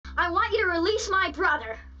want you to release my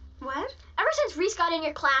brother. What? Ever since Reese got in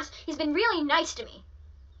your class, he's been really nice to me.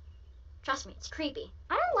 Trust me, it's creepy.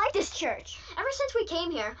 I don't like this church. Ever since we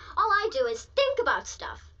came here, all I do is think about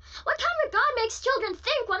stuff. What kind of God makes children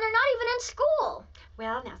think when they're not even in school?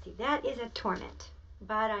 Well, now see, that is a torment.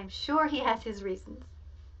 But I'm sure he has his reasons.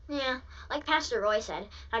 Yeah, like Pastor Roy said,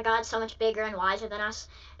 how God's so much bigger and wiser than us,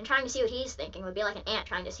 and trying to see what he's thinking would be like an ant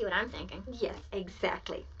trying to see what I'm thinking. Yes,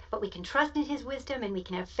 exactly. But we can trust in his wisdom, and we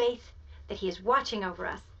can have faith that he is watching over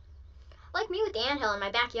us. Like me with the anthill in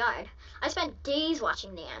my backyard. I spent days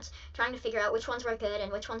watching the ants, trying to figure out which ones were good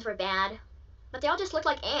and which ones were bad. But they all just looked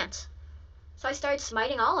like ants. So I started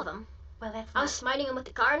smiting all of them. Well, that's I was smiting them with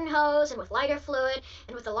the garden hose and with lighter fluid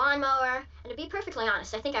and with the lawnmower. And to be perfectly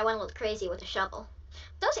honest, I think I went a little crazy with the shovel.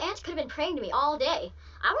 Those ants could have been praying to me all day.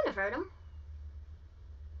 I wouldn't have hurt them.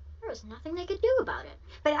 There was nothing they could do about it.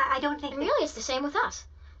 But I don't think... And really, it's the same with us.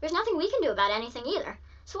 There's nothing we can do about anything either.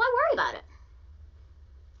 So why worry about it?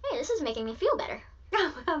 Hey, this is making me feel better.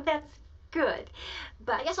 Oh, well, that's good.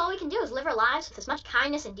 But I guess all we can do is live our lives with as much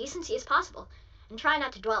kindness and decency as possible, and try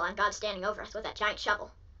not to dwell on God standing over us with that giant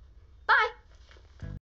shovel.